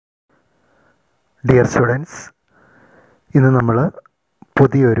Dear students, ഇന്ന് നമ്മൾ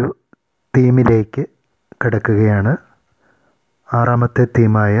പുതിയൊരു തീമിലേക്ക് കിടക്കുകയാണ്. ആറാമത്തെ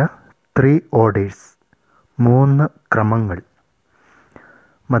തീമായ 3 ഓർഡേഴ്സ്, 3 ക്രമങ്ങൾ.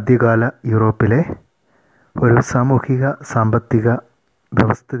 മധ്യകാല യൂറോപ്പിലെ ഒരു സാമൂഹിക സാമ്പത്തിക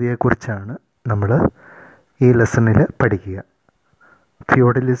വ്യവസ്ഥിതിയെക്കുറിച്ചാണ് നമ്മൾ ഈ ലെസണിൽ പഠിക്കുക.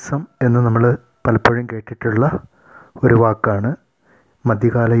 ഫ്യൂഡലിസം എന്ന് നമ്മൾ പലപ്പോഴും കേട്ടിട്ടുള്ള ഒരു വാക്കാണ്.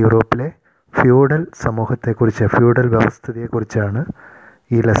 മധ്യകാല യൂറോപ്പിലെ ഫ്യൂഡൽ സമൂഹത്തെക്കുറിച്ച്, ഫ്യൂഡൽ വ്യവസ്ഥിതിയെക്കുറിച്ചാണ്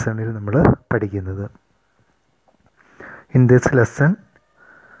ഈ ലെസണിൽ നമ്മൾ പഠിക്കുന്നത്. In this lesson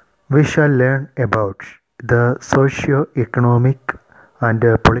we shall learn about the socio-economic and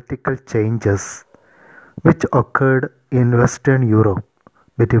political changes which occurred in Western Europe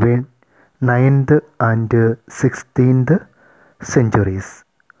between 9th and 16th centuries.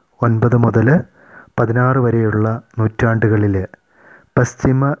 9 മുതൽ 16 വരെയുള്ള നൂറ്റാണ്ടുകളിൽ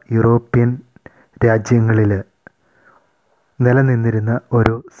പശ്ചിമ യൂറോപ്യൻ രാജ്യങ്ങളിൽ നിലനിന്നിരുന്ന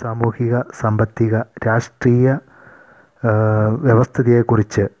ഒരു സാമൂഹിക സാമ്പത്തിക രാഷ്ട്രീയ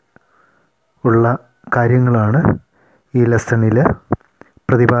വ്യവസ്ഥിതിയെക്കുറിച്ച് ഉള്ള കാര്യങ്ങളാണ് ഈ ലെസണിൽ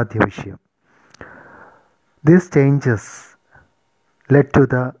പ്രതിപാദ്യ വിഷയം. These changes led to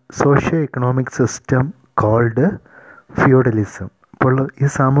the socio-economic system called feudalism. അപ്പോൾ ഈ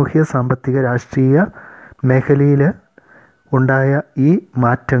സാമൂഹിക സാമ്പത്തിക രാഷ്ട്രീയ മേഖലയിൽ ഉണ്ടായ ഈ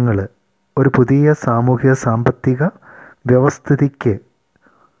മാറ്റങ്ങൾ ഒരു പുതിയ സാമൂഹിക സാമ്പത്തിക വ്യവസ്ഥിതിക്ക്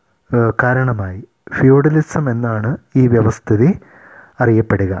കാരണമായി. ഫ്യൂഡലിസം എന്നാണ് ഈ വ്യവസ്ഥിതി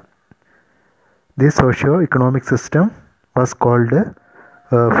അറിയപ്പെടുക. The socio economic system was called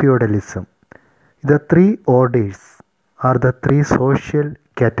feudalism. The 3 orders are the 3 social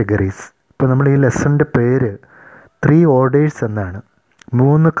categories. ഇപ്പോൾ നമ്മൾ ഈ ലെസണിൻ്റെ പേര് 3 ഓർഡേഴ്സ് എന്നാണ്,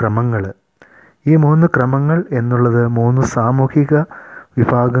 3 ക്രമങ്ങൾ. ഈ 3 ക്രമങ്ങൾ എന്നുള്ളത് 3 സാമൂഹിക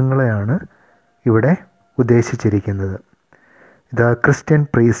വിഭാഗങ്ങളെയാണ് ഇവിടെ ഉദ്ദേശിച്ചിരിക്കുന്നത്. The Christian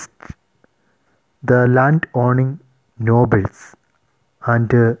priest, the land owning nobles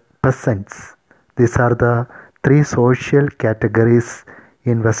and പെസൻസ്. These are the 3 social categories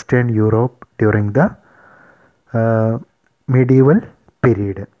in Western Europe during the medieval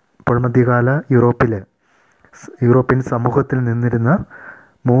period. ഇപ്പോൾ മധ്യകാല യൂറോപ്യൻ സമൂഹത്തിൽ നിന്നിരുന്ന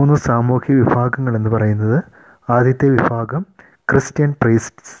 3 സാമൂഹിക വിഭാഗങ്ങൾ എന്ന് പറയുന്നത്, ആദ്യത്തെ വിഭാഗം ക്രിസ്ത്യൻ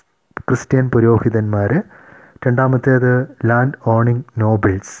പ്രീസ്റ്റ്സ്, ക്രിസ്ത്യൻ പുരോഹിതന്മാർ. രണ്ടാമത്തേത് ലാൻഡ് ഓണിംഗ്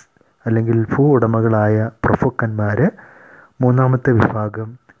നോബിൾസ് അല്ലെങ്കിൽ ഭൂ ഉടമകളായ പ്രഭുക്കന്മാർ. മൂന്നാമത്തെ വിഭാഗം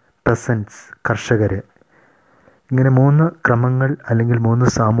പെസൻസ്, കർഷകർ. ഇങ്ങനെ 3 ക്രമങ്ങൾ അല്ലെങ്കിൽ 3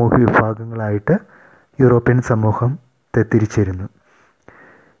 സാമൂഹിക വിഭാഗങ്ങളായിട്ട് യൂറോപ്യൻ സമൂഹത്തെ തിരിച്ചിരുന്നു.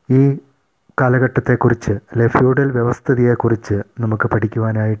 ഈ കാലഘട്ടത്തെക്കുറിച്ച് അല്ലെ ഫ്യൂഡൽ വ്യവസ്ഥിതിയെക്കുറിച്ച് നമുക്ക്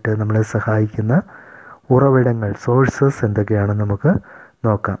പഠിക്കുവാനായിട്ട് നമ്മളെ സഹായിക്കുന്ന ഉറവിടങ്ങൾ, സോഴ്സസ് എന്തൊക്കെയാണെന്ന് നമുക്ക്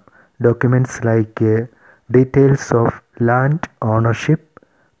നോക്കാം. Documents like details of land ownership,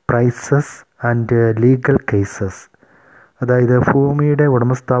 prices and legal cases. അതായത് ഭൂമിയുടെ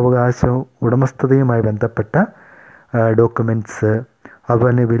ഉടമസ്ഥതയുമായി ബന്ധപ്പെട്ട ഡോക്യുമെൻറ്റ്സ്,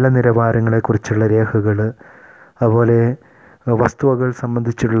 അതുപോലെ വില നിലവാരങ്ങളെക്കുറിച്ചുള്ള രേഖകൾ, അതുപോലെ വസ്തുവകൾ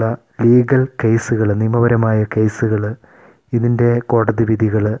സംബന്ധിച്ചുള്ള ലീഗൽ കേസുകൾ, നിയമപരമായ കേസുകൾ, ഇതിൻ്റെ കോടതി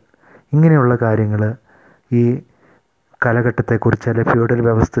വിധികൾ, ഇങ്ങനെയുള്ള കാര്യങ്ങൾ ഈ കാലഘട്ടത്തെക്കുറിച്ച് അല്ലെ ഫ്യൂഡൽ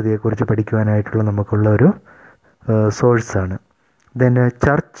വ്യവസ്ഥിതിയെക്കുറിച്ച് പഠിക്കുവാനായിട്ടുള്ള നമുക്കുള്ള ഒരു സോഴ്സാണ്. Then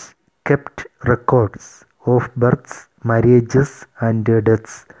church kept records of birth, marriages and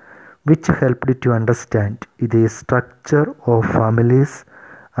deaths which helped to understand the structure of families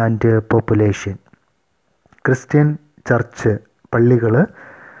and population. Christian church, പള്ളികൾ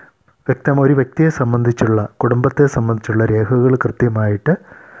ഒരു വ്യക്തിയെ സംബന്ധിച്ചുള്ള, കുടുംബത്തെ സംബന്ധിച്ചുള്ള രേഖകൾ കൃത്യമായിട്ട്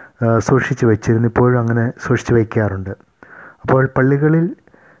സൂക്ഷിച്ചു വച്ചിരുന്നു. ഇപ്പോഴും അങ്ങനെ സൂക്ഷിച്ചു വയ്ക്കാറുണ്ട്. അപ്പോൾ പള്ളികളിൽ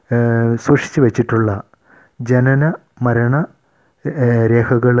സൂക്ഷിച്ചു വച്ചിട്ടുള്ള ജനന മരണ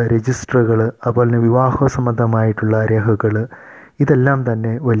രേഖകൾ, രജിസ്റ്ററുകൾ, അതുപോലെ തന്നെ വിവാഹ സംബന്ധമായിട്ടുള്ള രേഖകൾ, ഇതെല്ലാം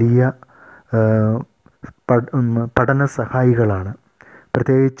തന്നെ വലിയ പഠന സഹായികളാണ്.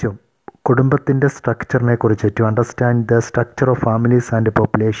 പ്രത്യേകിച്ചും കുടുംബത്തിൻ്റെ സ്ട്രക്ചറിനെ കുറിച്ച്, to understand the structure of families and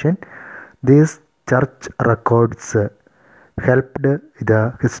population, these church records helped the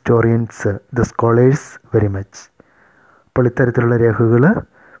historians, the scholars very much. അപ്പോൾ ഇത്തരത്തിലുള്ള രേഖകൾ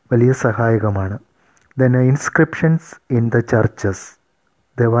വലിയ സഹായകമാണ്. Then inscriptions in the churches,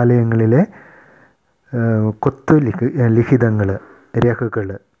 ദേവാലയങ്ങളിലെ ലിഖിതങ്ങൾ, രേഖകൾ,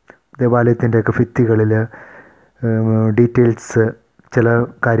 ദേവാലയത്തിൻ്റെയൊക്കെ ഭിത്തികളിൽ ഡീറ്റെയിൽസ്, ചില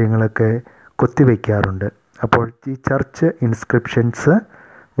കാര്യങ്ങളൊക്കെ കൊത്തിവയ്ക്കാറുണ്ട്. അപ്പോൾ ഈ ചർച്ച് ഇൻസ്ക്രിപ്ഷൻസ്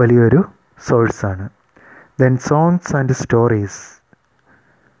വലിയൊരു സോഴ്സാണ്. Then songs and stories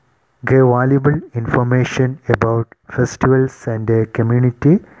gave valuable information about festivals and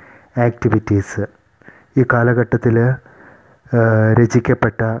community activities. ഈ കാലഘട്ടത്തിൽ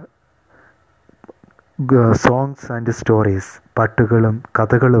രചിക്കപ്പെട്ട സോങ്സ് ആൻഡ് സ്റ്റോറീസ്, പാട്ടുകളും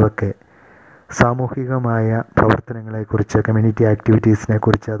കഥകളുമൊക്കെ സാമൂഹികമായ പ്രവർത്തനങ്ങളെക്കുറിച്ച്, കമ്മ്യൂണിറ്റി ആക്ടിവിറ്റീസിനെ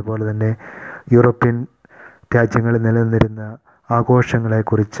കുറിച്ച്, അതുപോലെ തന്നെ യൂറോപ്യൻ രാജ്യങ്ങളിൽ നിലനിന്നിരുന്ന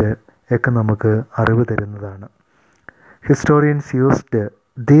ആഘോഷങ്ങളെക്കുറിച്ച് ഒക്കെ നമുക്ക് അറിവ് തരുന്നതാണ്. Historians used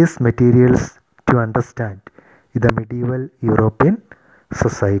these materials to understand the medieval European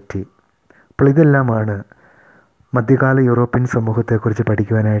society. അപ്പോൾ ഇതെല്ലാമാണ് മധ്യകാല യൂറോപ്യൻ സമൂഹത്തെക്കുറിച്ച്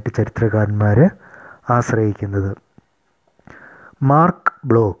പഠിക്കുവാനായിട്ട് ചരിത്രകാരന്മാർ ആശ്രയിക്കുന്നത്. Mark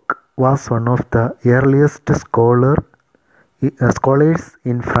Bloch was one of the earliest scholars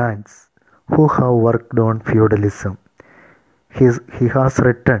in France who have worked on feudalism. He has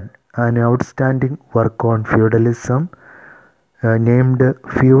written an outstanding work on feudalism named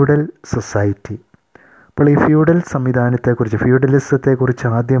Feudal Society. അപ്പോൾ ഈ feudal സംവിധാനത്തെക്കുറിച്ച്, ഫ്യൂഡലിസത്തെക്കുറിച്ച്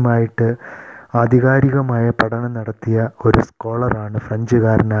ആദ്യമായിട്ട് ആധികാരികമായ പഠനം നടത്തിയ ഒരു സ്കോളറാണ്,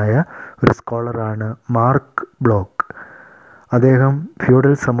 ഫ്രഞ്ചുകാരനായ ഒരു സ്കോളറാണ് മാർക്ക് ബ്ലോക്ക്. അദ്ദേഹം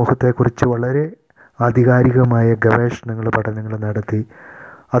ഫ്യൂഡൽ സമൂഹത്തെക്കുറിച്ച് വളരെ ആധികാരികമായ ഗവേഷണങ്ങൾ, പഠനങ്ങൾ നടത്തി.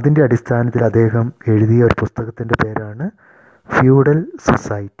 അതിൻ്റെ അടിസ്ഥാനത്തിൽ അദ്ദേഹം എഴുതിയ ഒരു പുസ്തകത്തിൻ്റെ പേരാണ് feudal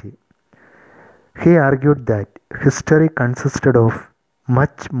society. He argued that history consisted of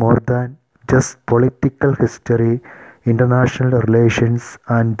much more than just political history, international relations,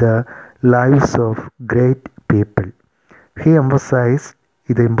 and the lives of great people. He emphasized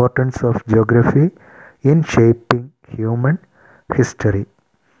the importance of geography in shaping human history.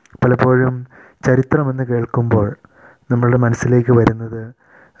 പലപ്പോഴും ചരിത്രമെന്ന് കേൾക്കുമ്പോൾ നമ്മളുടെ മനസ്സിലേക്ക് വരുന്നത്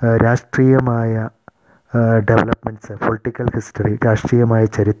രാഷ്ട്രീയമായ developments, political history, രാഷ്ട്രീയമായ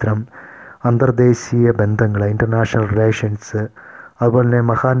ചരിത്രം, അന്തർദേശീയ ബന്ധങ്ങൾ, ഇൻ്റർനാഷണൽ റിലേഷൻസ്, അതുപോലെ തന്നെ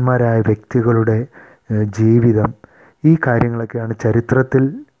മഹാന്മാരായ വ്യക്തികളുടെ ജീവിതം, ഈ കാര്യങ്ങളൊക്കെയാണ് ചരിത്രത്തിൽ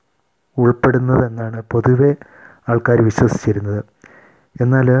ഉൾപ്പെടുന്നതെന്നാണ് പൊതുവെ ആൾക്കാർ വിശ്വസിച്ചിരുന്നത്.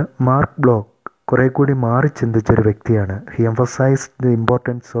 എന്നാൽ മാർക്ക് ബ്ലോക്ക് കുറേ കൂടി മാറി ചിന്തിച്ചൊരു വ്യക്തിയാണ്. He emphasized the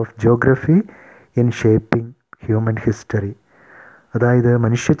importance of geography in shaping human history. അതായത്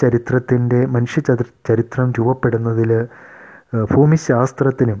മനുഷ്യ ചരിത്രം രൂപപ്പെടുന്നതിൽ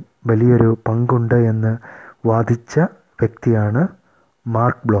ഭൂമിശാസ്ത്രത്തിനും വലിയൊരു പങ്കുണ്ട് എന്ന് വാദിച്ച വ്യക്തിയാണ്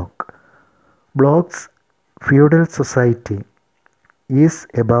mark block. Blocks feudal society is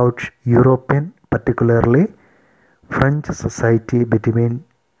about European, particularly French society between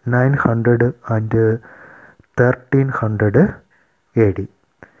 900 and 1300 AD.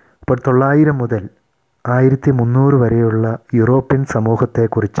 അപ്പോൾ 900 മുതൽ 1300 വരെയുള്ള യൂറോപ്യൻ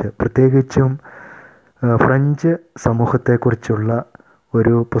സമൂഹത്തെക്കുറിച്ച്, പ്രത്യേകിച്ചും ഫ്രഞ്ച് സമൂഹത്തെക്കുറിച്ചുള്ള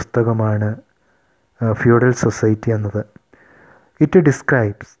ഒരു പുസ്തകമാണ് ഫ്യൂഡൽ സൊസൈറ്റി എന്നത്. It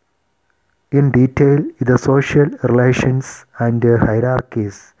describes in detail the social relations and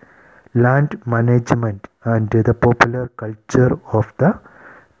hierarchies, land management and the popular culture of the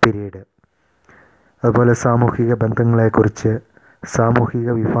period. അതുപോലെ സാമൂഹിക ബന്ധങ്ങളെക്കുറിച്ച്, സാമൂഹിക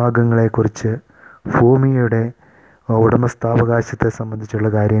വിഭാഗങ്ങളെക്കുറിച്ച്, ഭൂമിയുടെ ഉടമസ്ഥാവകാശത്തെ സംബന്ധിച്ചുള്ള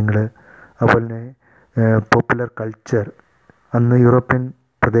കാര്യങ്ങൾ, അതുപോലെ തന്നെ പോപ്പുലർ കൾച്ചർ, അന്ന് യൂറോപ്യൻ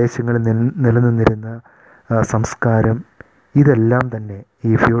പ്രദേശങ്ങളിൽ നിലനിന്നിരുന്ന സംസ്കാരം, ഇതെല്ലാം തന്നെ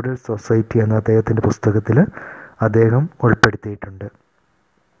ഈ ഫ്യൂഡൽ സൊസൈറ്റി എന്ന അദ്ദേഹത്തിൻ്റെ പുസ്തകത്തിൽ അദ്ദേഹം ഉൾപ്പെടുത്തിയിട്ടുണ്ട്.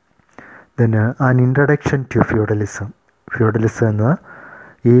 An introduction to feudalism. Feudalism എന്ന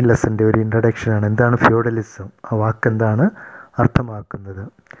ഈ ലെസൻ്റെ ഒരു ഇൻട്രഡക്ഷനാണ്. എന്താണ് ഫ്യൂഡലിസം, ആ വാക്കെന്താണ് അർത്ഥമാക്കുന്നത്?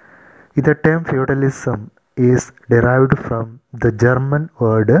 The term feudalism is derived from the German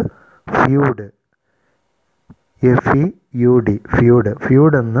word feud, F-E-U-D, feud.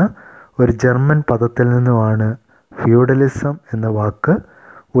 Feud എന്ന ഒരു ജർമ്മൻ പദത്തിൽ നിന്നുമാണ് ഫ്യൂഡലിസം എന്ന വാക്ക്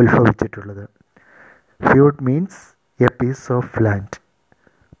ഉത്ഭവിച്ചിട്ടുള്ളത്. Feud means a piece of land.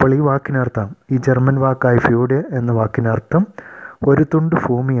 അപ്പോൾ ഈ വാക്കിനർത്ഥം, ഈ ജർമ്മൻ വാക്കായ ഫ്യൂഡ് എന്ന വാക്കിനർത്ഥം ഒരു തുണ്ട്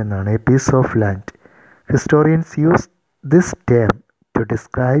ഭൂമി എന്നാണ്, a piece of land. Historians use this term to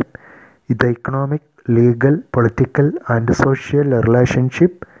describe the economic, legal, political and social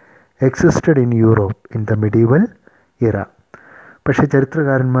relationship existed in Europe in the medieval era. പക്ഷേ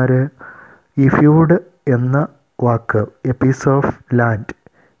ചരിത്രകാരന്മാർ ഈ ഫ്യൂഡ് എന്ന വാക്ക്, എ പീസ് ഓഫ് ലാൻഡ്,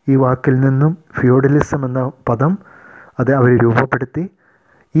 ഈ വാക്കിൽ നിന്നും ഫ്യൂഡലിസം എന്ന പദം അത് അവർ രൂപപ്പെടുത്തി.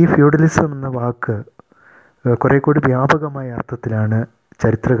 ഈ ഫ്യൂഡലിസം എന്ന വാക്ക് കുറേ കൂടി വ്യാപകമായ അർത്ഥത്തിലാണ്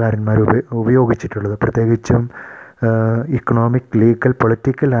ചരിത്രകാരന്മാർ ഉപയോഗിച്ചിട്ടുള്ളത്. പ്രത്യേകിച്ചും economic, legal,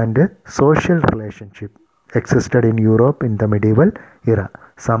 political and social relationship existed in Europe in the medieval era.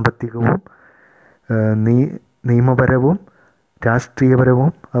 സാമ്പത്തികവും നിയമപരവും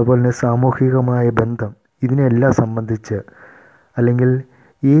രാഷ്ട്രീയപരവും അതുപോലെ തന്നെ സാമൂഹികമായ ബന്ധം, ഇതിനെല്ലാം സംബന്ധിച്ച്, അല്ലെങ്കിൽ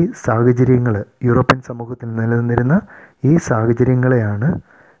ഈ സാഹചര്യങ്ങൾ, യൂറോപ്യൻ സമൂഹത്തിൽ നിലനിന്നിരുന്ന ഈ സാഹചര്യങ്ങളെയാണ്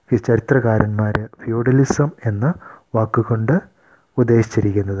ഈ ചരിത്രകാരന്മാർ ഫ്യൂഡലിസം എന്ന വാക്കുകൊണ്ട്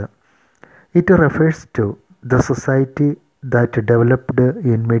ഉദ്ദേശിച്ചിരിക്കുന്നത്. It refers to the society that developed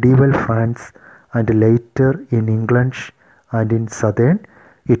in medieval France and later in England and in southern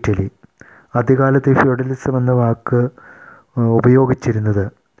Italy. ആദ്യകാലത്ത് ഫ്യൂഡലിസം എന്ന വാക്ക് ഉപയോഗിച്ചിരുന്നത്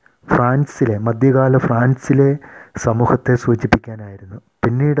മധ്യകാല ഫ്രാൻസിലെ സമൂഹത്തെ സൂചിപ്പിക്കാനായിരുന്നു.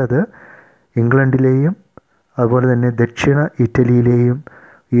 പിന്നീടത് ഇംഗ്ലണ്ടിലെയും അതുപോലെ തന്നെ ദക്ഷിണ ഇറ്റലിയിലെയും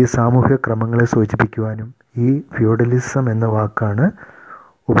ഈ സാമൂഹ്യ ക്രമങ്ങളെ സൂചിപ്പിക്കുവാനും ഈ ഫ്യൂഡലിസം എന്ന വാക്കാണ്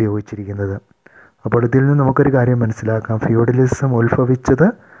ഉപയോഗിച്ചിരിക്കുന്നത്. അപ്പോൾ ഇതിൽ നിന്ന് നമുക്കൊരു കാര്യം മനസ്സിലാക്കാം. ഫ്യൂഡലിസം ഉത്ഭവിച്ചത്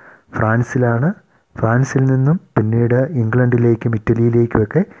ഫ്രാൻസിലാണ്. ഫ്രാൻസിൽ നിന്നും പിന്നീട് ഇംഗ്ലണ്ടിലേക്കും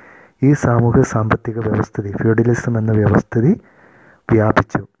ഇറ്റലിയിലേക്കുമൊക്കെ ഈ സാമൂഹ്യ സാമ്പത്തിക വ്യവസ്ഥിതി, ഫ്യൂഡലിസം എന്ന വ്യവസ്ഥിതി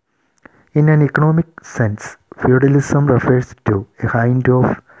വ്യാപിച്ചു. In an economic sense, feudalism refers to a kind of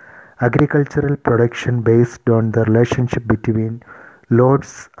agricultural production based on the relationship between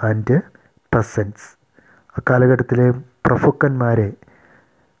lords and peasants. അക്കാലഘട്ടത്തിലെ പ്രഭുക്കന്മാരെ,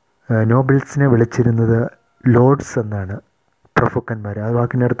 നോബിൾസിനെ വിളിച്ചിരുന്നത് ലോർഡ്സ് എന്നാണ്. പ്രഭുക്കന്മാർ, ആ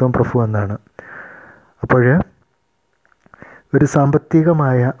വാക്കിൻ്റെ അർത്ഥം പ്രഭു എന്നാണ്. അപ്പോൾ ഒരു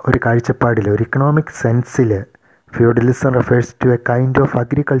സാമ്പത്തികമായ ഒരു കാഴ്ചപ്പാടിൽ, ഒരു economic സെൻസിൽ feudalism refers to a kind of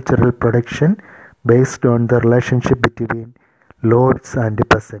agricultural production based on the relationship between lords and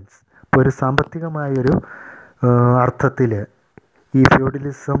peasants. ഇപ്പോൾ ഒരു സാമ്പത്തികമായൊരു അർത്ഥത്തിൽ ഈ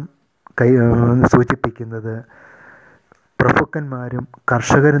ഫ്യൂഡലിസം സൂചിപ്പിക്കുന്നത് പ്രഭുക്കന്മാരും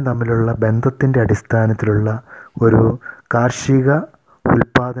കർഷകരും തമ്മിലുള്ള ബന്ധത്തിൻ്റെ അടിസ്ഥാനത്തിലുള്ള ഒരു കാർഷിക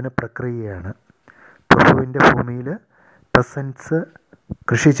ഉൽപാദന പ്രക്രിയയാണ്. പ്രഭുവിൻ്റെ ഭൂമിയിൽ പെസൻസ്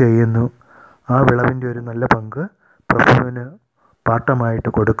കൃഷി ചെയ്യുന്നു. ആ വിളവിൻ്റെ ഒരു നല്ല പങ്ക് പ്രഭുവിന് പാട്ടമായിട്ട്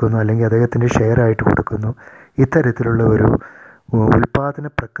കൊടുക്കുന്നു, അല്ലെങ്കിൽ അദ്ദേഹത്തിൻ്റെ ഷെയറായിട്ട് കൊടുക്കുന്നു. ഇത്തരത്തിലുള്ള ഒരു ഉൽപാദന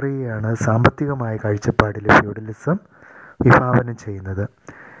പ്രക്രിയയാണ് സാമ്പത്തികമായ കാഴ്ചപ്പാടിൽ ഫ്യൂഡലിസം വിഭാവനം ചെയ്യുന്നത്.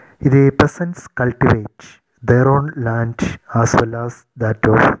 ഇത് പെസൻസ് cultivate their own land as well as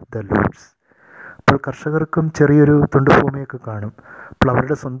that of the Lord's. അപ്പോൾ കർഷകർക്കും ചെറിയൊരു തുണ്ടുഭൂമിയൊക്കെ കാണും. അപ്പോൾ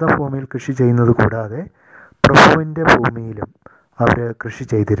അവരുടെ സ്വന്തം ഭൂമിയിൽ കൃഷി ചെയ്യുന്നത് കൂടാതെ പ്രഭുവിൻ്റെ ഭൂമിയിലും അവർ കൃഷി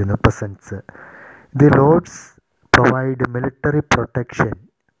ചെയ്തിരുന്നു പെസൻസ്. The Lord's provide military protection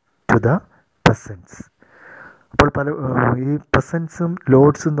to the പെസൻസ്. അപ്പോൾ ഈ പെസൻസും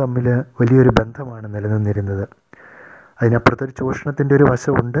ലോർഡ്സും തമ്മിൽ വലിയൊരു ബന്ധമാണ് നിലനിന്നിരുന്നത്. അതിനപ്പുറത്തൊരു ചൂഷണത്തിൻ്റെ ഒരു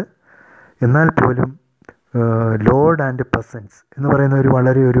വശമുണ്ട്. എന്നാൽ പോലും ലോർഡ് ആൻഡ് പെസൻസ് എന്ന് പറയുന്ന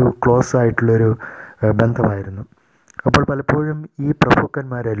വളരെ ഒരു ക്ലോസ് ആയിട്ടുള്ളൊരു ബന്ധമായിരുന്നു. അപ്പോൾ പലപ്പോഴും ഈ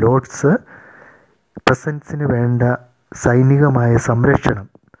പ്രഭുക്കന്മാരെ, ലോർഡ്സ്, പെസൻസിന് വേണ്ട സൈനികമായ സംരക്ഷണം,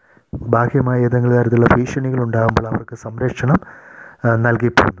 ബാഹ്യമായ ഏതെങ്കിലും തരത്തിലുള്ള ഭീഷണികൾ ഉണ്ടാകുമ്പോൾ അവർക്ക് സംരക്ഷണം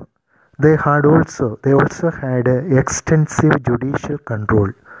നൽകിപ്പോന്നു. They also had extensive judicial control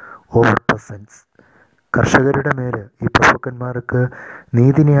over peasants. കർഷകരുടെ മേൽ ഈ പ്രഭുക്കന്മാർക്ക്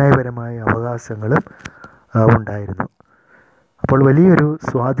നീതിന്യായപരമായ അവകാശങ്ങളും ഉണ്ടായിരുന്നു. അപ്പോൾ വലിയൊരു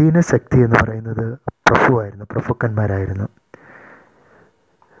സ്വാധീന ശക്തി എന്ന് പറയുന്നത് പ്രഭുക്കന്മാരായിരുന്നു.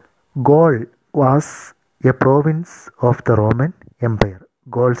 Goal was A province of the Roman Empire.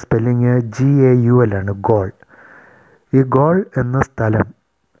 Goal spelling GAUL ആണ്, ഗോൾ. ഈ ഗോൾ എന്ന സ്ഥലം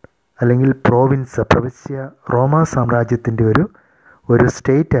അല്ലെങ്കിൽ പ്രവിശ്യ റോമാ സാമ്രാജ്യത്തിൻ്റെ ഒരു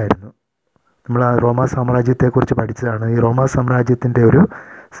സ്റ്റേറ്റ് ആയിരുന്നു. നമ്മൾ ആ റോമാ സാമ്രാജ്യത്തെക്കുറിച്ച് പഠിച്ചതാണ്. ഈ റോമാ സാമ്രാജ്യത്തിൻ്റെ ഒരു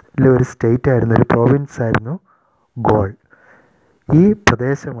സ്റ്റേറ്റ് ആയിരുന്നു, ഒരു പ്രോവിൻസ് ആയിരുന്നു ഗോൾ. ഈ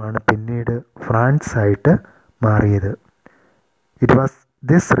പ്രദേശമാണ് പിന്നീട് ഫ്രാൻസ് ആയിട്ട് മാറിയത്. It was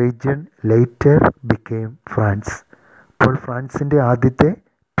this region later became France. അപ്പോൾ ഫ്രാൻസിൻ്റെ ആദ്യത്തെ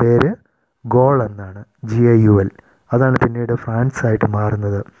പേര് ഗോൾ എന്നാണ്, GAUL. അതാണ് പിന്നീട് ഫ്രാൻസ് ആയിട്ട്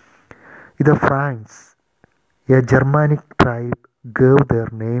മാറുന്നത്. ഇത് France, A Germanic tribe, gave there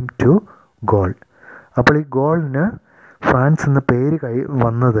name to goal. അപ്പോൾ ഈ ഗോളിന് ഫ്രാൻസ് എന്ന പേര്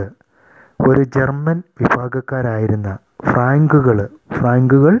വന്നത് ഒരു ജർമ്മൻ വിഭാഗക്കാരായിരുന്ന ഫ്രാങ്കുകൾ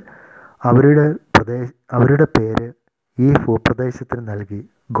അവരുടെ പേര് ഈ ഭൂപ്രദേശത്തിന് നൽകി,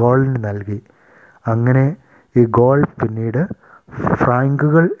 ഗോളിന് നൽകി. അങ്ങനെ ഈ ഗോൾ പിന്നീട്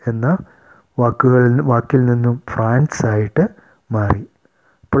ഫ്രാങ്കുകൾ എന്ന വാക്കിൽ നിന്നും ഫ്രാൻസ് ആയിട്ട് മാറി.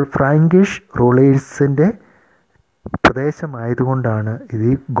 അപ്പോൾ ഫ്രാങ്കിഷ് റൂളേഴ്സിൻ്റെ പ്രദേശമായതുകൊണ്ടാണ് ഇത്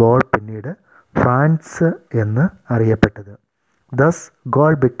ഗോൾ പിന്നീട് ഫ്രാൻസ് എന്ന് അറിയപ്പെട്ടത്. Thus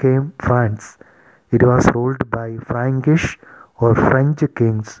goal became France. It was ruled by Frankish or French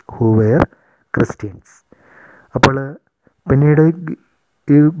Kings who were Christians. അപ്പോൾ പിന്നീട്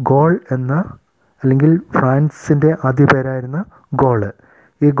ഈ ഗോൾ എന്ന അല്ലെങ്കിൽ ഫ്രാൻസിൻ്റെ ആദ്യ പേരായിരുന്ന ഗോള്,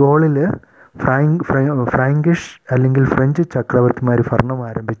 ഈ ഗോളിൽ ഫ്രാങ്കിഷ് അല്ലെങ്കിൽ ഫ്രഞ്ച് ചക്രവർത്തിമാർ ഭരണം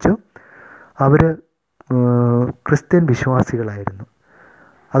ആരംഭിച്ചു. അവർ ക്രിസ്ത്യൻ വിശ്വാസികളായിരുന്നു.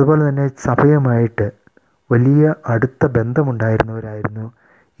 അതുപോലെ തന്നെ സഭയുമായിട്ട് വലിയ അടുത്ത ബന്ധമുണ്ടായിരുന്നവരായിരുന്നു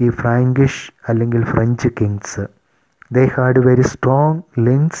ഈ ഫ്രാങ്കിഷ് അല്ലെങ്കിൽ French Kings. They had very strong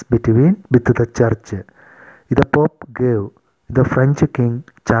links with the church. The pop gave the French king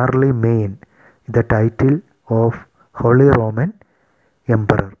Charlie main the title of holy Roman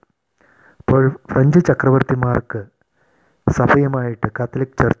emperor. അപ്പോൾ ഫ്രഞ്ച് ചക്രവർത്തിമാർക്ക് സഭയുമായിട്ട്,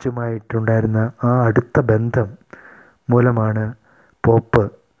 കാത്തലിക് ചർച്ചുമായിട്ടുണ്ടായിരുന്ന ആ അടുത്ത ബന്ധം മൂലമാണ് പോപ്പ്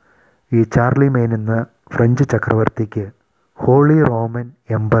ഈ ചാർലി മെയിൻ എന്ന ഫ്രഞ്ച് ചക്രവർത്തിക്ക് holy Roman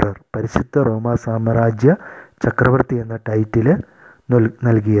emperor, പരിശുദ്ധ റോമാ സാമ്രാജ്യ ചക്രവർത്തി എന്ന ടൈറ്റില്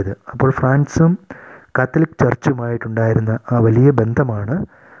നൽകിയത്. അപ്പോൾ ഫ്രാൻസും കാത്തലിക് ചർച്ചുമായിട്ടുണ്ടായിരുന്ന ആ വലിയ ബന്ധമാണ്,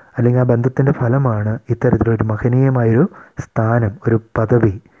 അല്ലെങ്കിൽ ആ ബന്ധത്തിൻ്റെ ഫലമാണ് ഇത്തരത്തിലൊരു മഹനീയമായൊരു സ്ഥാനം, ഒരു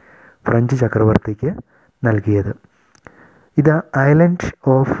പദവി ഫ്രഞ്ച് ചക്രവർത്തിക്ക് നൽകിയത്. The island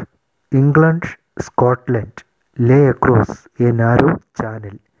of England, Scotland lay across a narrow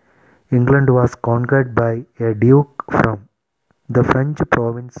channel. England was conquered by a duke from the French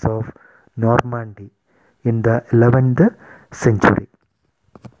province of Normandy in the 11th century.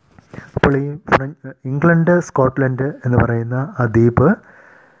 അപ്പോൾ ഈ ഇംഗ്ലണ്ട്, സ്കോട്ട്ലൻഡ് എന്ന് പറയുന്ന ആ ദ്വീപ്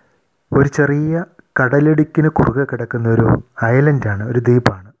ഒരു ചെറിയ കടലിടുക്കിന് കുറുകെ കിടക്കുന്ന ഒരു ഐലൻഡാണ്, ഒരു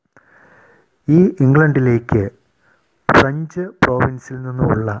ദ്വീപാണ്. ഈ ഇംഗ്ലണ്ടിലേക്ക് ഫ്രഞ്ച്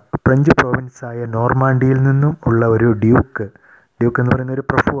പ്രോവിൻസായ നോർമാണ്ടിയിൽ നിന്നും ഉള്ള ഒരു ഡ്യൂക്ക് എന്ന് പറയുന്ന ഒരു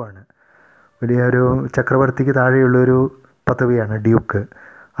പ്രഭുവാണ്, വലിയൊരു ചക്രവർത്തിക്ക് താഴെയുള്ളൊരു പദവിയാണ് ഡ്യൂക്ക്.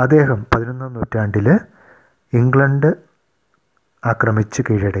 അദ്ദേഹം 11ാം നൂറ്റാണ്ടിൽ ഇംഗ്ലണ്ട് ആക്രമിച്ച്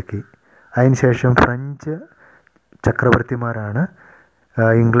കീഴടക്കി. അതിനുശേഷം ഫ്രഞ്ച് ചക്രവർത്തിമാരാണ്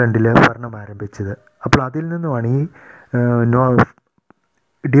ഇംഗ്ലണ്ടിൽ ഭരണം ആരംഭിച്ചത്. അപ്പോൾ അതിൽ നിന്നുമാണ് ഈ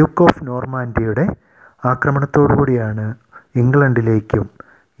ഡ്യൂക്ക് ഓഫ് നോർമാൻഡിയുടെ ആക്രമണത്തോടു കൂടിയാണ് ഇംഗ്ലണ്ടിലേക്കും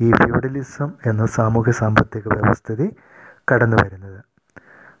ഈ ഫ്യൂഡലിസം എന്ന സാമൂഹ്യ സാമ്പത്തിക വ്യവസ്ഥിതി കടന്നു വരുന്നത്.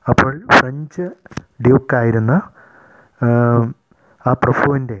 അപ്പോൾ ഫ്രഞ്ച് ഡ്യൂക്കായിരുന്ന ആ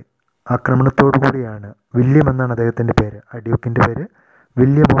പ്രഭുവിൻ്റെ ആക്രമണത്തോടു കൂടിയാണ്, വില്യം എന്നാണ് അദ്ദേഹത്തിൻ്റെ പേര്, ആ ഡ്യൂക്കിൻ്റെ പേര്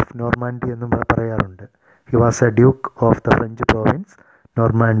വില്യം ഓഫ് നോർമാൻഡി എന്നും പറയാറുണ്ട്. He was a duke of the French province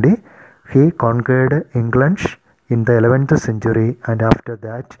Normandy. He conquered England in the 11th century, and after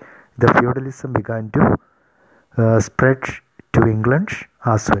that the feudalism began to spread to England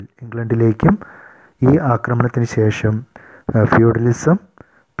as well. ഇംഗ്ലണ്ടിലേക്കും ഈ ആക്രമണത്തിന് ശേഷം feudalism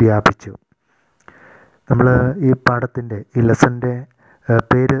വ്യാപിച്ചു. നമ്മൾ ഈ പാഠത്തിൻ്റെ ഈ ലെസൻ്റെ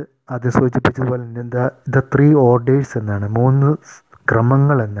പേര് ആദ്യം സൂചിപ്പിച്ചതുപോലെ തന്നെ ദ 3 ഓർഡേഴ്സ് എന്നാണ്, 3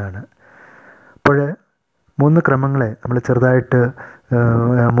 ക്രമങ്ങൾ എന്നാണ്. അപ്പോൾ 3 ക്രമങ്ങളെ നമ്മൾ ചെറുതായിട്ട്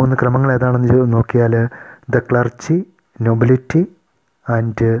 3 ക്രമങ്ങൾ ഏതാണെന്ന് നോക്കിയാൽ the clergy, nobility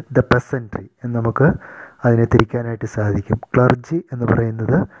and the peasantry എന്ന് നമുക്ക് അതിനെ തിരിക്കാനായിട്ട് സാധിക്കും. ക്ലർജി എന്ന്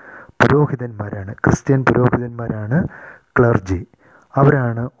പറയുന്നത് പുരോഹിതന്മാരാണ്, ക്രിസ്ത്യൻ പുരോഹിതന്മാരാണ് ക്ലർജി.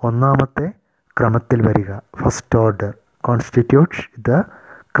 അവരാണ് ഒന്നാമത്തെ ക്രമത്തിൽ വരിക. First order constitutes the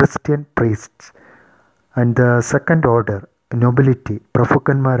Christian priests. And the second order nobility,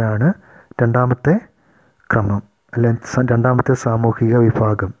 പ്രഭുക്കന്മാരാണ് രണ്ടാമത്തെ ക്രമം അല്ലെങ്കിൽ രണ്ടാമത്തെ സാമൂഹിക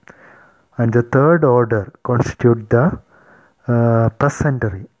വിഭാഗം. And the third order constitute the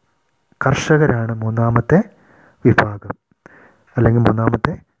peasantry, കർഷകരാണ് മൂന്നാമത്തെ വിഭാഗം അല്ലെങ്കിൽ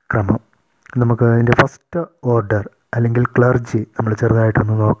മൂന്നാമത്തെ ക്രമം. നമുക്ക് അതിൻ്റെ ഫസ്റ്റ് ഓർഡർ അല്ലെങ്കിൽ ക്ലർജി നമ്മൾ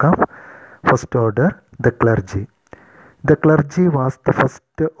ചെറുതായിട്ടൊന്ന് നോക്കാം. First order the clergy. The clergy was the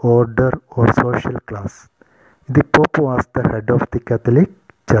first order or social class. The pope was the head of the Catholic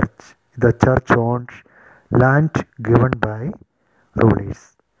church. The church owns land given by rulers.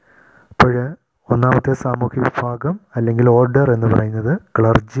 അപ്പോൾ ഒന്നാമത്തെ സാമൂഹിക വിഭാഗം അല്ലെങ്കിൽ order എന്ന് പറയുന്നത്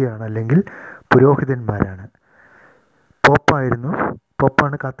ക്ലർജിയാണ് അല്ലെങ്കിൽ പുരോഹിതന്മാരാണ്.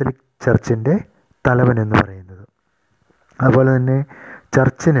 പോപ്പാണ് കാത്തലിക് ചർച്ചിൻ്റെ തലവൻ എന്ന് പറയുന്നത്. അതുപോലെ തന്നെ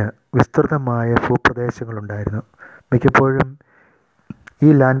ചർച്ചിന് വിസ്തൃതമായ ഭൂപ്രദേശങ്ങളുണ്ടായിരുന്നു. മിക്കപ്പോഴും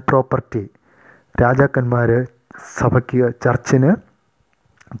ഈ ലാൻഡ് പ്രോപ്പർട്ടി രാജാക്കന്മാർ ചർച്ചിന്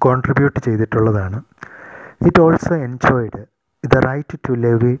കോൺട്രിബ്യൂട്ട് ചെയ്തിട്ടുള്ളതാണ്. It also enjoyed the right to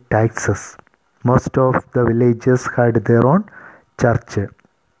levy taxes. Most of the villages had their own church.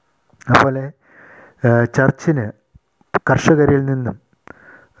 അതുപോലെ ചർച്ചിന് കർഷകരിൽ നിന്നും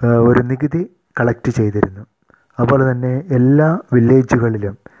ഒരു നികുതി കളക്ട് ചെയ്തിരുന്നു. അതുപോലെ തന്നെ എല്ലാ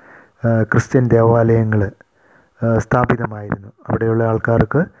വില്ലേജുകളിലും ക്രിസ്ത്യൻ ദേവാലയങ്ങൾ സ്ഥാപിതമായിരുന്നു. അവിടെയുള്ള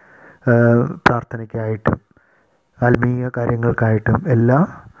ആൾക്കാർക്ക് പ്രാർത്ഥനയ്ക്കായിട്ടും ആത്മീയ കാര്യങ്ങൾക്കായിട്ടും എല്ലാ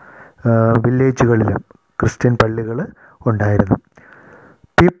വില്ലേജുകളിലും ക്രിസ്ത്യൻ പള്ളികൾ ഉണ്ടായിരുന്നു.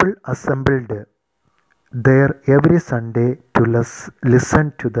 People assembled there every Sunday to listen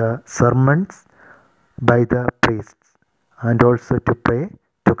to the sermons by the priests and also to pray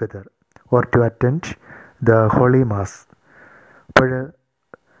together or to attend the holy mass. അപ്പോൾ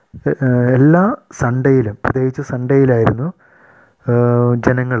എല്ലാ സൺഡേയിലും, പ്രത്യേകിച്ച് സൺഡേയിലായിരുന്നു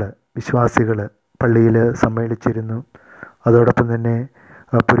ജനങ്ങൾ, വിശ്വാസികൾ പള്ളിയിൽ സമ്മേളിച്ചിരുന്നു. അതോടൊപ്പം തന്നെ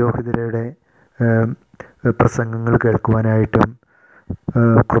പുരോഹിതരുടെ പ്രസംഗങ്ങൾ കേൾക്കുവാനായിട്ടും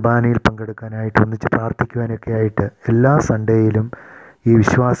കുർബാനയിൽ പങ്കെടുക്കാനായിട്ടും ഒന്നിച്ച് പ്രാർത്ഥിക്കുവാനൊക്കെ ആയിട്ട് എല്ലാ സൺഡേയിലും ഈ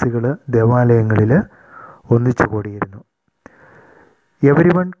വിശ്വാസികൾ ദേവാലയങ്ങളിൽ ഒന്നിച്ചു കൂടിയിരുന്നു.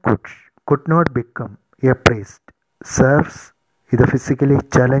 Everyone could not become a priest. Serfs is physically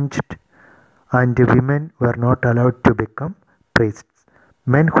challenged and women were not allowed to become priests.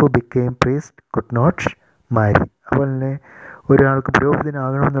 Men who became priests could not marry. അതുപോലെ തന്നെ ഒരാൾക്ക്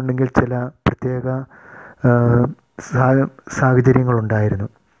പുരോഹിതനാകണമെന്നുണ്ടെങ്കിൽ ചില പ്രത്യേക സാഹചര്യങ്ങളുണ്ടായിരുന്നു.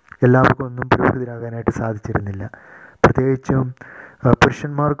 എല്ലാവർക്കും ഒന്നും പുരോഹിതരാകാനായിട്ട് സാധിച്ചിരുന്നില്ല. പ്രത്യേകിച്ചും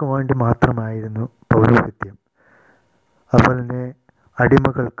പുരുഷന്മാർക്ക് വേണ്ടി മാത്രമായിരുന്നു പൗരോഹിത്യം. അതുപോലെ തന്നെ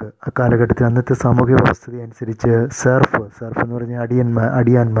അടിമകൾക്ക് അക്കാലഘട്ടത്തിൽ അന്നത്തെ സാമൂഹ്യ വ്യവസ്ഥ അനുസരിച്ച് സെർഫ് എന്ന് പറഞ്ഞാൽ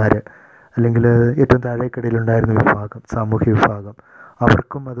അടിയാന്മാർ അല്ലെങ്കിൽ ഏറ്റവും താഴേക്കടയിലുണ്ടായിരുന്ന വിഭാഗം, സാമൂഹ്യ വിഭാഗം,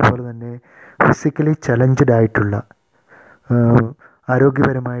 അവർക്കും അതുപോലെ തന്നെ ഫിസിക്കലി ചലഞ്ചഡ് ആയിട്ടുള്ള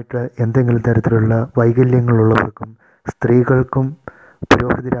ആരോഗ്യപരമായിട്ട് എന്തെങ്കിലും തരത്തിലുള്ള വൈകല്യങ്ങളുള്ളവർക്കും സ്ത്രീകൾക്കും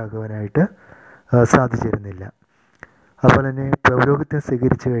പുരോഹിതരാകുവാനായിട്ട് സാധിച്ചിരുന്നില്ല. അതുപോലെ തന്നെ പൗരോഹിത്യം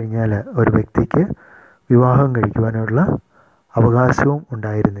സ്വീകരിച്ചു കഴിഞ്ഞാൽ ഒരു വ്യക്തിക്ക് വിവാഹം കഴിക്കുവാനുള്ള അവകാശവും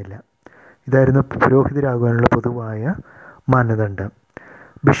ഉണ്ടായിരുന്നില്ല. ഇതായിരുന്നു പുരോഹിതരാകുവാനുള്ള പൊതുവായ മാനദണ്ഡം.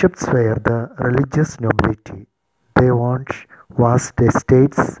 Bishops were the religious nobility. They owned vast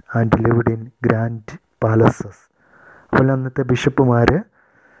estates and lived in grand palaces. അതുപോലെ അന്നത്തെ ബിഷപ്പുമാർ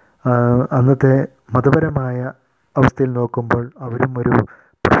അന്നത്തെ മതപരമായ അവസ്ഥയിൽ നോക്കുമ്പോൾ അവരും ഒരു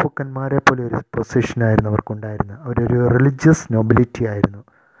പ്രഭുക്കന്മാരെ പോലെ ഒരു പൊസിഷനായിരുന്നു അവർക്കുണ്ടായിരുന്നത്. അവരൊരു റിലീജിയസ് നൊബിലിറ്റി ആയിരുന്നു.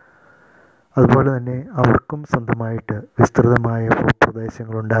 അതുപോലെ തന്നെ അവർക്കും സ്വന്തമായിട്ട് വിസ്തൃതമായ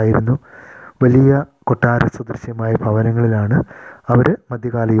ഭൂപ്രദേശങ്ങളുണ്ടായിരുന്നു. വലിയ കൊട്ടാര സദൃശ്യമായ ഭവനങ്ങളിലാണ് അവർ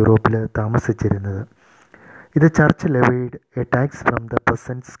മധ്യകാല യൂറോപ്പിൽ താമസിച്ചിരുന്നത്. ഇത് church levied A tax from the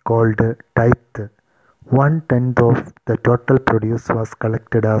പെസൻസ് called tithe. 1/10 of the total produce was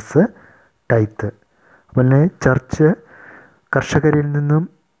collected as tithe. അതുപോലെ ചർച്ച് കർഷകരിൽ നിന്നും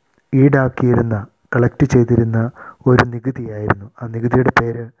ഈടാക്കിയിരുന്ന, കളക്ട് ചെയ്തിരുന്ന ഒരു നികുതിയായിരുന്നു. ആ നികുതിയുടെ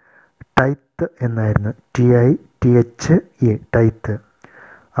പേര് ടൈത്ത് എന്നായിരുന്നു. TITHE tithe.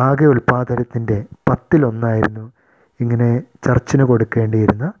 ആകെ ഉൽപ്പാദനത്തിൻ്റെ 10% ഇങ്ങനെ ചർച്ചിന്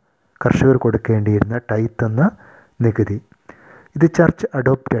കൊടുക്കേണ്ടിയിരുന്ന, കർഷകർ കൊടുക്കേണ്ടിയിരുന്ന ടൈത്ത് എന്ന നികുതി. ഇത് church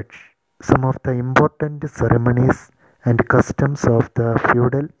adopted some of the important ceremonies and customs of the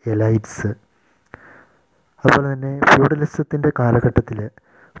feudal elites. അതുപോലെ തന്നെ ഫ്യൂഡലിസത്തിൻ്റെ കാലഘട്ടത്തിൽ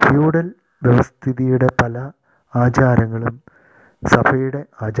ഫ്യൂഡൽ വ്യവസ്ഥിതിയുടെ പല ആചാരങ്ങളും സഭയുടെ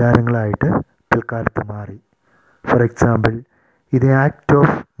ആചാരങ്ങളായിട്ട് പിൽക്കാലത്ത് മാറി. ഫോർ എക്സാമ്പിൾ, ഇത് act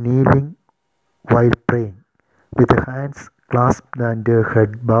of kneeling while praying with hands clasped and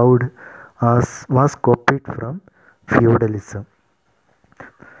head bowed was copied from feudalism.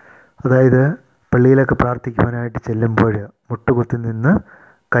 അതായത് പള്ളിയിലൊക്കെ പ്രാർത്ഥിക്കുവാനായിട്ട് ചെല്ലുമ്പോൾ മുട്ടുകുത്തി നിന്ന്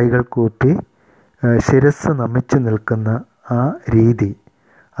കൈകൾ കൂപ്പി ശിരസ് നമിച്ച് നിൽക്കുന്ന ആ രീതി,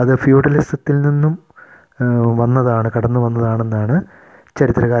 അത് ഫ്യൂഡലിസത്തിൽ നിന്നും കടന്നു വന്നതാണെന്നാണ്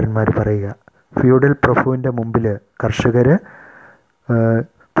ചരിത്രകാരന്മാർ പറയുക. ഫ്യൂഡൽ പ്രഭുവിൻ്റെ മുമ്പിൽ കർഷകർ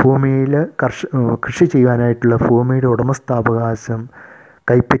ഭൂമിയിൽ കൃഷി ചെയ്യുവാനായിട്ടുള്ള ഭൂമിയുടെ ഉടമസ്ഥാവകാശം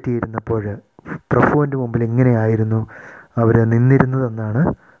കൈപ്പറ്റിയിരുന്നപ്പോൾ പ്രഭുവിൻ്റെ മുമ്പിൽ എങ്ങനെയായിരുന്നു അവർ നിന്നിരുന്നതെന്നാണ്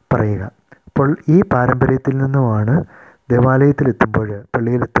പറയുക. അപ്പോൾ ഈ പാരമ്പര്യത്തിൽ നിന്നുമാണ് ദേവാലയത്തിലെത്തുമ്പോൾ,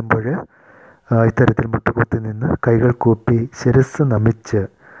 പള്ളിയിലെത്തുമ്പോൾ ഇത്തരത്തിൽ മുട്ടുകുത്തി നിന്ന് കൈകൾ കൂപ്പി ശിരസ് നമിച്ച്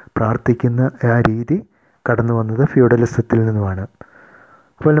പ്രാർത്ഥിക്കുന്ന ആ രീതി കടന്നു വന്നത് ഫ്യൂഡലിസത്തിൽ നിന്നുമാണ്.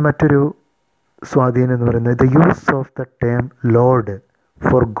 അതുപോലെ മറ്റൊരു സ്വാധീനം എന്ന് പറയുന്നത് the use of the term lord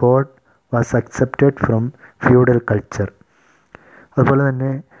for God was accepted from feudal culture. അതുപോലെ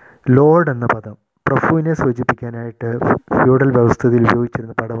തന്നെ ലോർഡ് എന്ന പദം പ്രഭുവിനെ സൂചിപ്പിക്കാനായിട്ട് ഫ്യൂഡൽ വ്യവസ്ഥയിൽ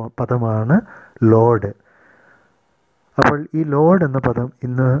ഉപയോഗിച്ചിരുന്ന പദമാണ് ലോർഡ്. അപ്പോൾ ഈ ലോർഡ് എന്ന പദം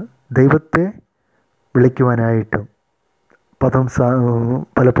ഇന്ന് ദൈവത്തെ വിളിക്കുവാനായിട്ടും പദം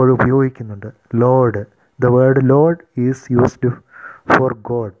പലപ്പോഴും ഉപയോഗിക്കുന്നുണ്ട്. Lord, the word lord is used for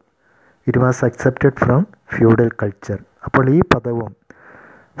God. It was accepted from feudal culture. അപ്പോൾ ഈ പദവും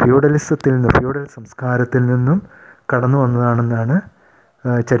ഫ്യൂഡൽ സംസ്കാരത്തിൽ നിന്നും കടന്നു വന്നതാണെന്നാണ്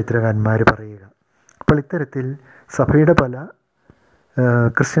ചരിത്രകാരന്മാർ പറയുക. അപ്പോൾ ഇത്തരത്തിൽ സഭയുടെ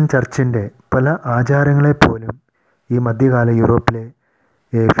ക്രിസ്ത്യൻ ചർച്ചിൻ്റെ പല ആചാരങ്ങളെപ്പോലും ഈ മധ്യകാല യൂറോപ്പിലെ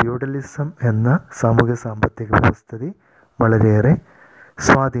ഫ്യൂഡലിസം എന്ന സാമൂഹ്യ സാമ്പത്തിക വ്യവസ്ഥിതി വളരെയേറെ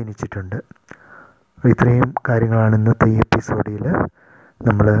സ്വാധീനിച്ചിട്ടുണ്ട്. ഇത്രയും കാര്യങ്ങളാണ് ഇന്നത്തെ ഈ എപ്പിസോഡിൽ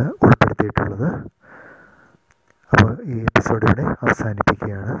നമ്മൾ ഉൾപ്പെടുത്തിയിട്ടുള്ളത്. അപ്പോൾ ഈ എപ്പിസോഡ് ഇവിടെ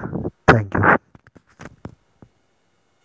അവസാനിപ്പിക്കുകയാണ്. Thank U.